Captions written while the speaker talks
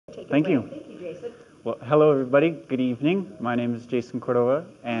Thank you. Thank you, Jason. Well, hello everybody. Good evening. My name is Jason Cordova,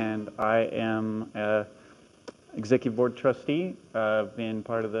 and I am a executive board trustee. I've been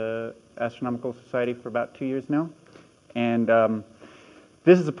part of the Astronomical Society for about 2 years now, and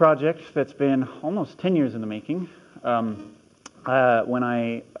this is a project that's been almost 10 years in the making. When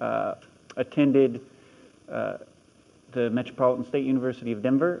I attended the Metropolitan State University of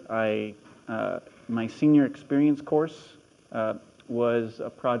Denver, my senior experience course was a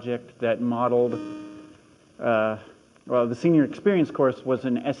project that modeled, well, the senior experience course was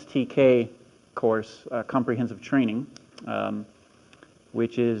an STK course, comprehensive training,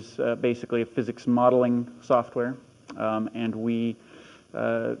 which is basically a physics modeling software, and we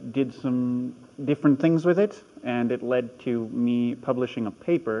did some different things with it, and it led to me publishing a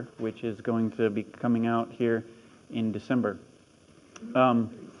paper which is going to be coming out here in December.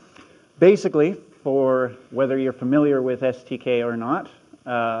 Basically, for whether you're familiar with STK or not,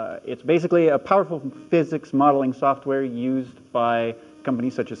 it's basically a powerful physics modeling software used by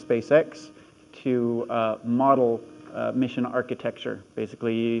companies such as SpaceX to model mission architecture.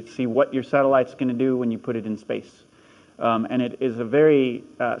 Basically, you see what your satellite's going to do when you put it in space. And it is a very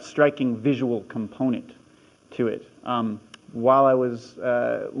striking visual component to it. While I was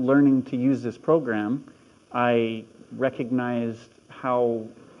learning to use this program, I recognized how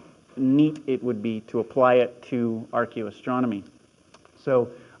neat it would be to apply it to archaeoastronomy. So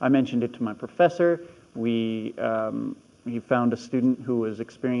I mentioned it to my professor. He found a student who was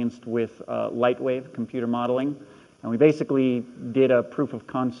experienced with light wave computer modeling, and we basically did a proof of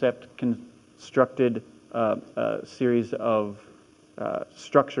concept, constructed a series of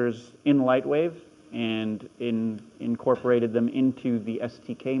structures in light wave and incorporated them into the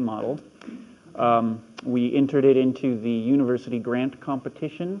STK model. We entered it into the university grant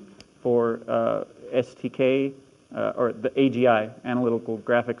competition for STK, or the AGI, Analytical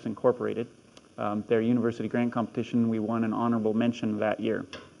Graphics Incorporated. Their university grant competition, we won an honorable mention that year.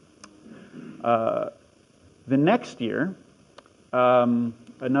 The next year,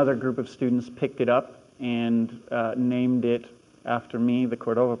 another group of students picked it up and named it after me, the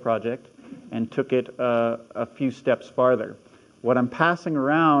Cordova Project, and took it a few steps farther. What I'm passing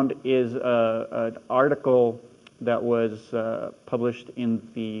around is an article that was published in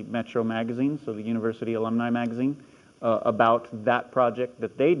the Metro magazine, so the University Alumni magazine, about that project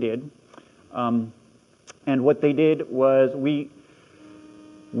that they did. And what they did was we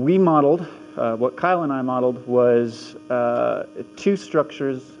modeled, what Kyle and I modeled was two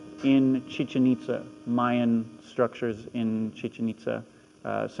structures in Chichen Itza, Mayan structures in Chichen Itza,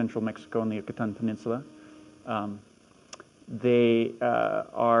 central Mexico and the Yucatan Peninsula. They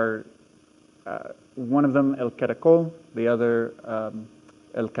are one of them El Caracol, the other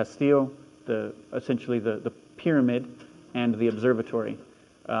El Castillo, essentially the pyramid, and the observatory.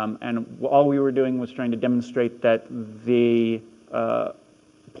 And all we were doing was trying to demonstrate that they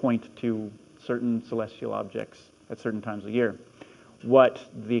point to certain celestial objects at certain times of year. What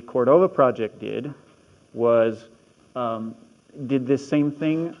the Cordova project did was did this same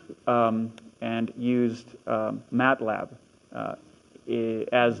thing and used MATLAB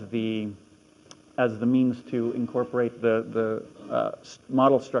as the means to incorporate the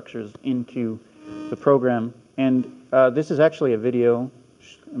model structures into the program. And this is actually a video.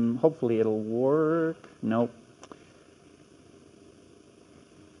 Hopefully it'll work. Nope.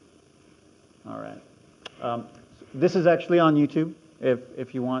 All right. This is actually on YouTube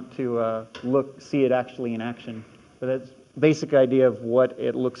if you want to see it actually in action. But that's basic idea of what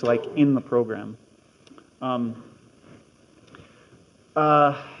it looks like in the program.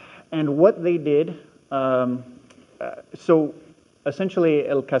 And what they did, so essentially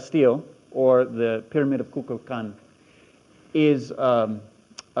El Castillo, or the Pyramid of Kukulkan, is a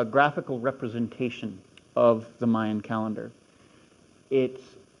graphical representation of the Mayan calendar. It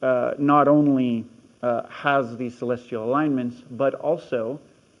not only has these celestial alignments, but also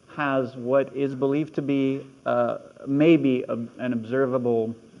has what is believed to be maybe an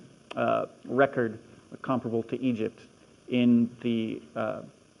observable record comparable to Egypt. In the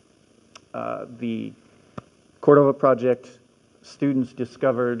Cordova project, students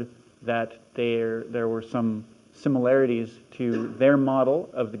discovered that there were some similarities to their model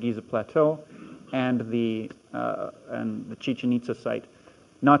of the Giza Plateau and the Chichen Itza site.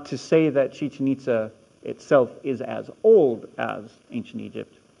 Not to say that Chichen Itza itself is as old as ancient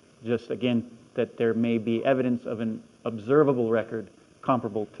Egypt, just again that there may be evidence of an observable record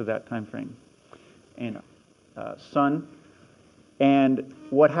comparable to that time frame. And sun. And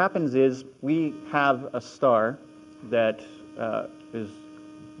what happens is we have a star that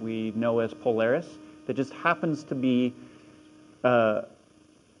we know as Polaris that just happens to be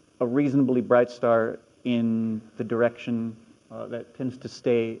a reasonably bright star in the direction that tends to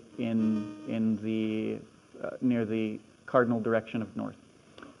stay in the near the cardinal direction of north.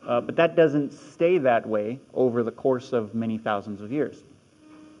 But that doesn't stay that way over the course of many thousands of years.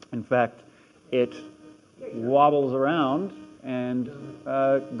 In fact, it wobbles around and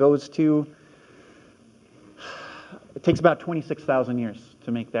goes to, it takes about 26,000 years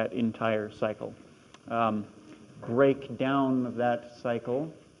to make that entire cycle. Break down that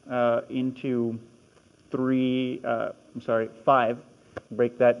cycle into five,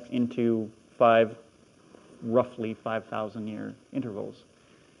 break that into five, roughly 5,000 year intervals.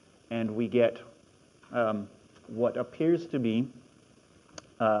 And we get what appears to be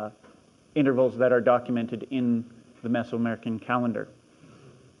intervals that are documented in the Mesoamerican calendar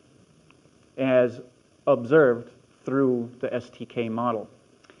as observed through the STK model.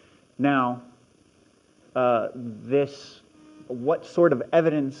 Now, what sort of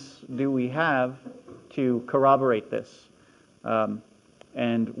evidence do we have to corroborate this?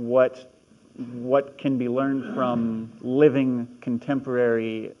 And what can be learned from living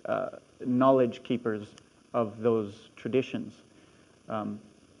contemporary knowledge keepers of those traditions?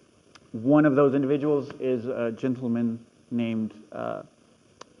 One of those individuals is a gentleman named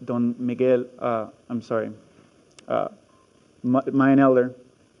Don Miguel, Mayan elder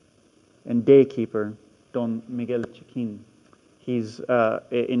and day keeper, Don Miguel Chiquin. He's,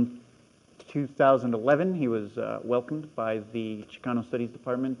 in 2011, he was welcomed by the Chicano Studies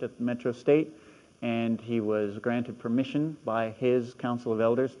Department at Metro State, and he was granted permission by his Council of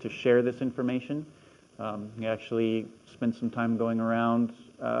Elders to share this information. He actually spent some time going around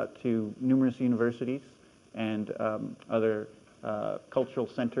to numerous universities and other cultural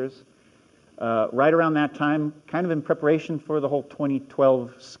centers. Right around that time, kind of in preparation for the whole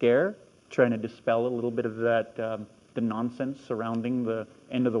 2012 scare, trying to dispel a little bit of that, the nonsense surrounding the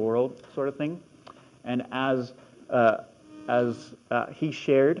end of the world sort of thing. And as he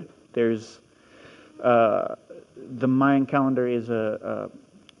shared, there's the Mayan calendar is a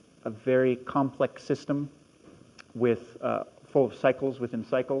very complex system with full of cycles within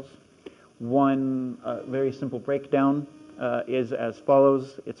cycles. One very simple breakdown is as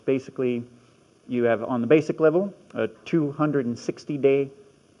follows. It's basically, you have on the basic level a 260-day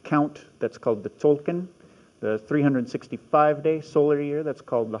count that's called the Tzolk'in, the 365-day solar year that's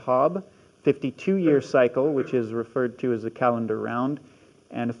called the Hob, 52-year cycle, which is referred to as the calendar round,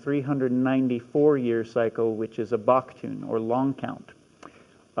 and a 394-year cycle, which is a Baktun, or long count.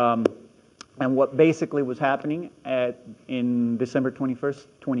 And what basically was happening in December 21st,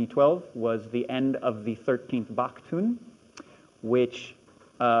 2012, was the end of the 13th Baktun, which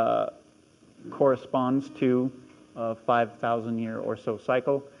corresponds to a 5,000-year or so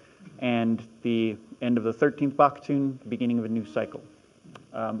cycle, and the end of the 13th Baktun, the beginning of a new cycle,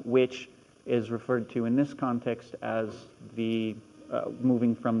 which is referred to in this context as the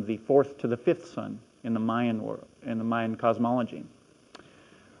moving from the fourth to the fifth sun in the Mayan world, in the Mayan cosmology.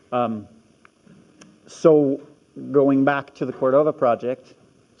 So going back to the Cordova project,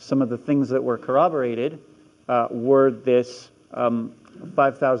 some of the things that were corroborated were this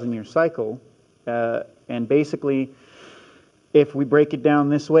 5,000-year cycle, and basically, if we break it down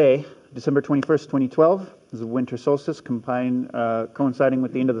this way, December 21st, 2012 is the winter solstice coinciding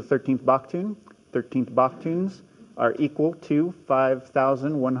with the end of the 13th Baktun. 13th Baktuns are equal to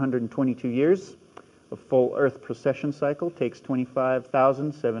 5,122 years. A full Earth precession cycle takes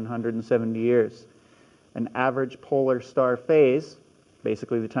 25,770 years. An average polar star phase,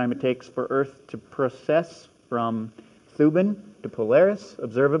 basically the time it takes for Earth to precess from Thuban to Polaris,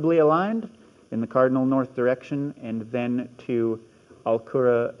 observably aligned in the cardinal north direction, and then to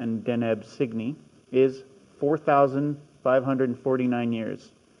Alcura and Deneb Cygni, is 4,549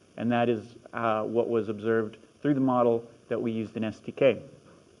 years. And that is what was observed through the model that we used in STK.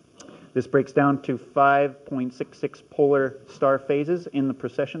 This breaks down to 5.66 polar star phases in the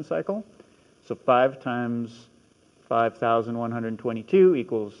precession cycle. So 5 times 5,122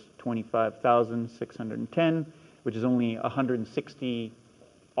 equals 25,610, which is only 160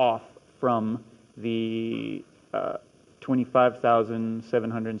 off from the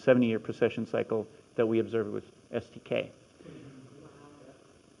 25,770-year precession cycle that we observed with STK.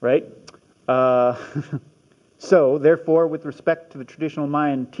 Right? So, therefore, with respect to the traditional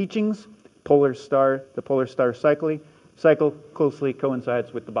Mayan teachings, the polar star cycle closely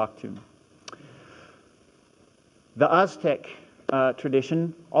coincides with the Baktun. The Aztec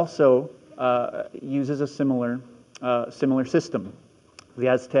tradition also uses a similar system. The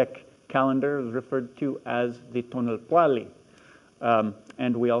Aztec calendar is referred to as the Tonalpuali,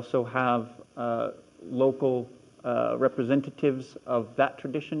 and we also have local representatives of that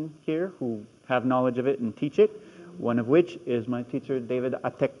tradition here who have knowledge of it and teach it, one of which is my teacher, David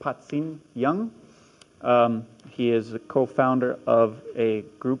Atekpatzin Young. He is a co-founder of a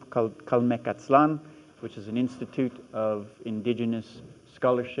group called Atekpatzin, which is an institute of indigenous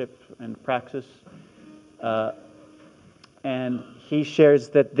scholarship and praxis. And he shares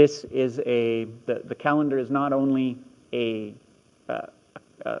that this is the calendar is not only a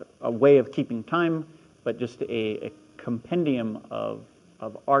way of keeping time, but just a compendium of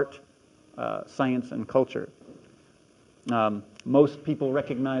art, science, and culture. Most people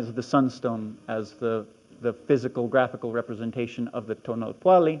recognize the sunstone as the physical graphical representation of the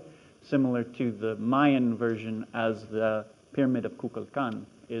Tonalpoali, similar to the Mayan version as the Pyramid of Kukulkan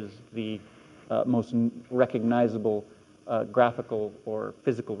is the most recognizable graphical or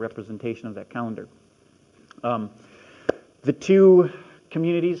physical representation of that calendar. The two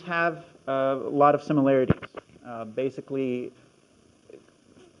communities have a lot of similarities. Basically,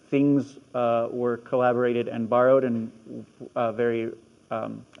 things were collaborated and borrowed, and very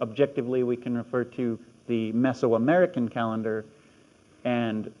objectively we can refer to the Mesoamerican calendar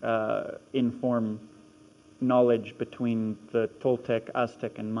and inform knowledge between the Toltec,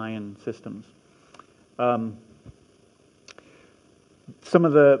 Aztec, and Mayan systems. Some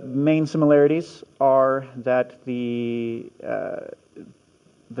of the main similarities are that the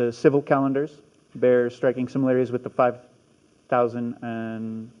civil calendars bear striking similarities with the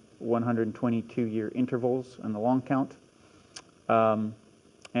 5,122-year intervals and the long count,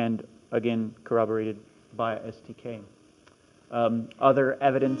 and again corroborated by STK. Other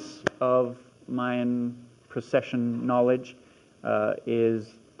evidence of Mayan precession knowledge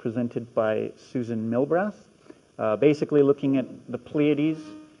is presented by Susan Milbrath, basically looking at the Pleiades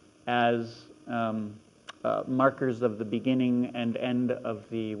as markers of the beginning and end of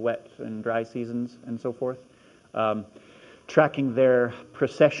the wet and dry seasons and so forth. Tracking their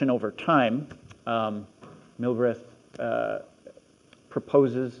precession over time, Milbrath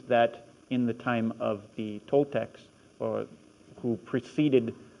proposes that in the time of the Toltecs, or who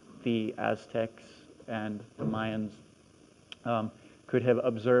preceded the Aztecs and the Mayans, could have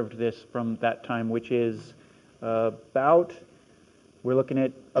observed this from that time, which is we're looking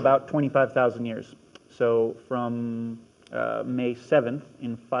at about 25,000 years. So from May 7th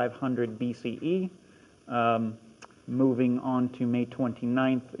in 500 BCE, moving on to May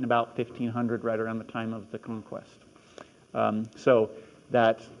 29th in about 1500, right around the time of the conquest. So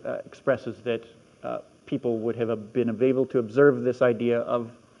that expresses that people would have been able to observe this idea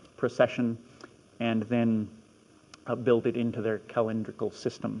of precession and then build it into their calendrical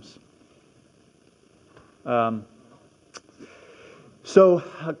systems. So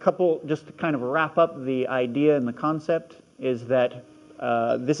just to kind of wrap up the idea and the concept, is that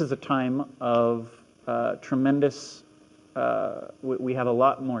this is a time of tremendous, we have a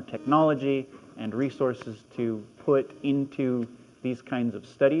lot more technology and resources to put into these kinds of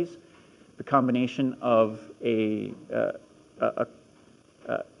studies. The combination of a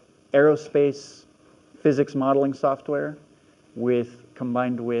aerospace physics modeling software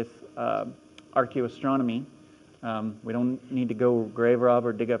combined with archaeoastronomy. We don't need to go grave rob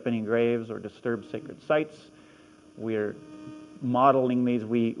or dig up any graves or disturb sacred sites. We're modeling these.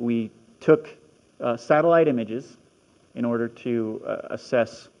 We took satellite images in order to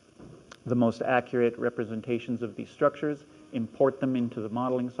assess the most accurate representations of these structures, import them into the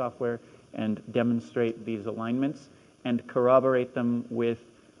modeling software, and demonstrate these alignments, and corroborate them with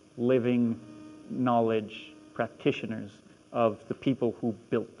living knowledge practitioners of the people who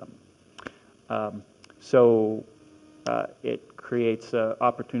built them. So it creates an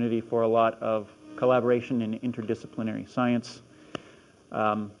opportunity for a lot of collaboration in interdisciplinary science.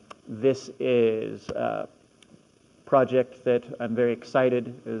 This is a project that I'm very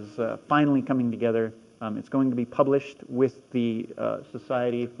excited is finally coming together. It's going to be published with the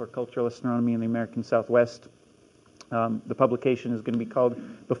Society for Cultural Astronomy in the American Southwest. The publication is going to be called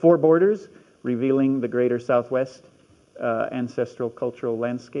Before Borders, Revealing the Greater Southwest Ancestral Cultural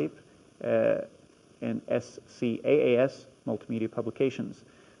Landscape, and SCAAS Multimedia Publications.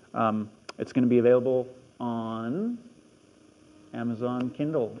 It's going to be available on Amazon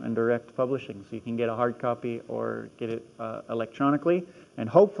Kindle and direct publishing, so you can get a hard copy or get it electronically. And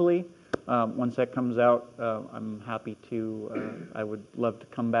hopefully, once that comes out, I'm happy to, I would love to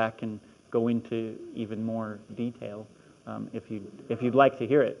come back and go into even more detail if you'd like to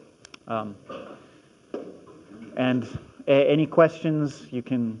hear it. And any questions, you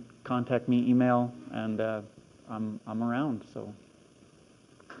can contact me, email, and I'm around. So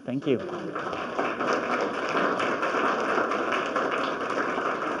thank you.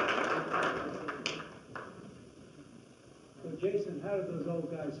 Jason, how did those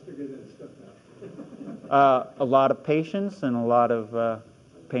old guys figure that stuff out? A lot of patience and a lot of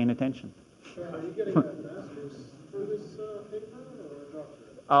paying attention. Are you getting a master's for this paper or a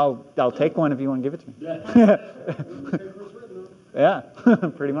doctorate? I'll take one if you want to give it to me. The paper's written on. Yeah,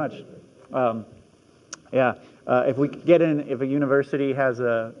 pretty much. Yeah, if we could get in, if a university has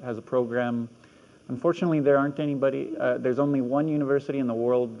a program, unfortunately there aren't anybody. There's only one university in the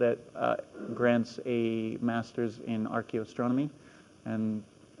world that grants a master's in archaeoastronomy, and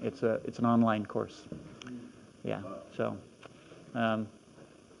it's an online course. Yeah. So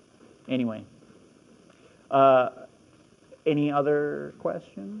anyway, any other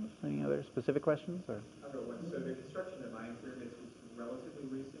questions? Any other specific questions? Or? So the construction of Mayan pyramids was relatively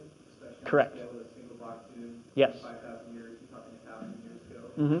recent, especially Correct. on the scale of a single block tomb. Yes. 5,000 years, you're talking 1,000 years ago.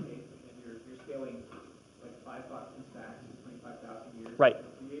 Mm-hmm. And you're scaling like 5 boxes back to 25,000 years. Right.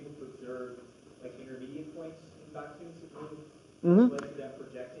 Were you able to observe like intermediate points in boxings that Mm-hmm. led to them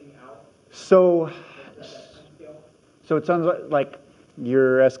projecting out? So That scale? it sounds like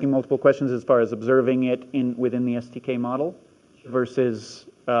you're asking multiple questions as far as observing it within the STK model versus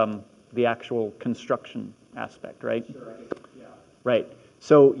the actual construction aspect, right? Sure, I guess, yeah. Right.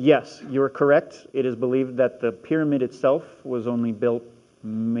 So yes, you're correct. It is believed that the pyramid itself was only built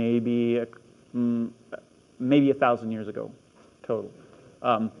maybe 1,000 years ago, total.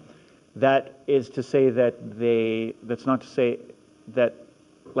 That is to say that that's not to say that,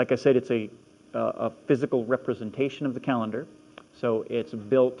 like I said, it's a physical representation of the calendar. So it's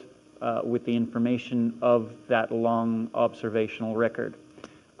built with the information of that long observational record.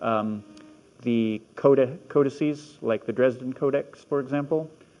 The codices, like the Dresden Codex, for example,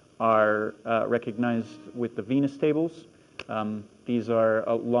 are recognized with the Venus tables. These are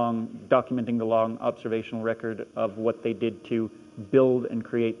documenting the long observational record of what they did to build and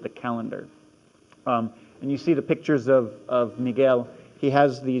create the calendar. And you see the pictures of Miguel. He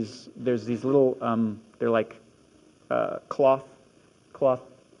has there's these little, they're like cloth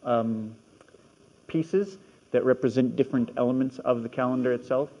pieces that represent different elements of the calendar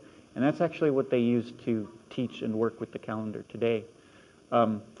itself. And that's actually what they use to teach and work with the calendar today.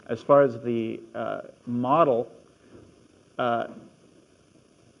 As far as the model,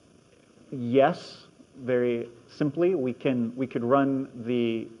 yes, very simply, we could run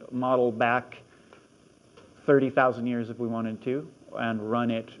the model back 30,000 years if we wanted to, and run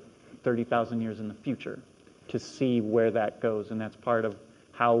it 30,000 years in the future to see where that goes. And that's part of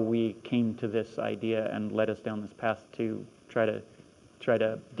how we came to this idea and led us down this path to try to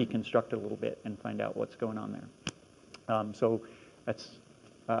deconstruct it a little bit and find out what's going on there. So that's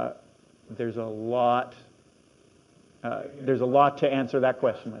there's a lot to answer that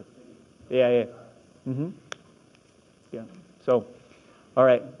question with. Yeah. Mm-hmm. Yeah. So, all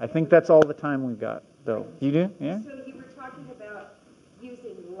right. I think that's all the time we've got, though. You do? Yeah. So you were talking about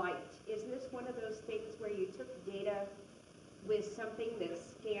using light. Is this one of those things where you took data with something that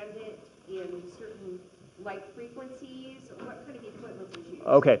scanned it in certain light frequencies? What kind of equipment was used?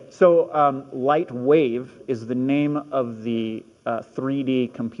 Okay, so light wave is the name of the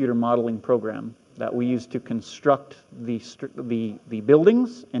 3D computer modeling program that we use to construct the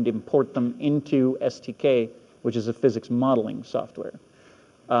buildings and import them into STK, which is a physics modeling software.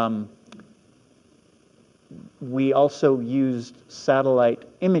 We also used satellite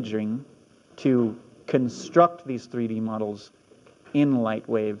imaging to construct these 3D models in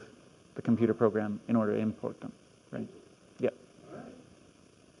Lightwave, the computer program, in order to import them. Right? Yep. All right.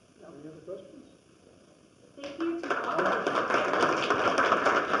 Any other questions? Thank you.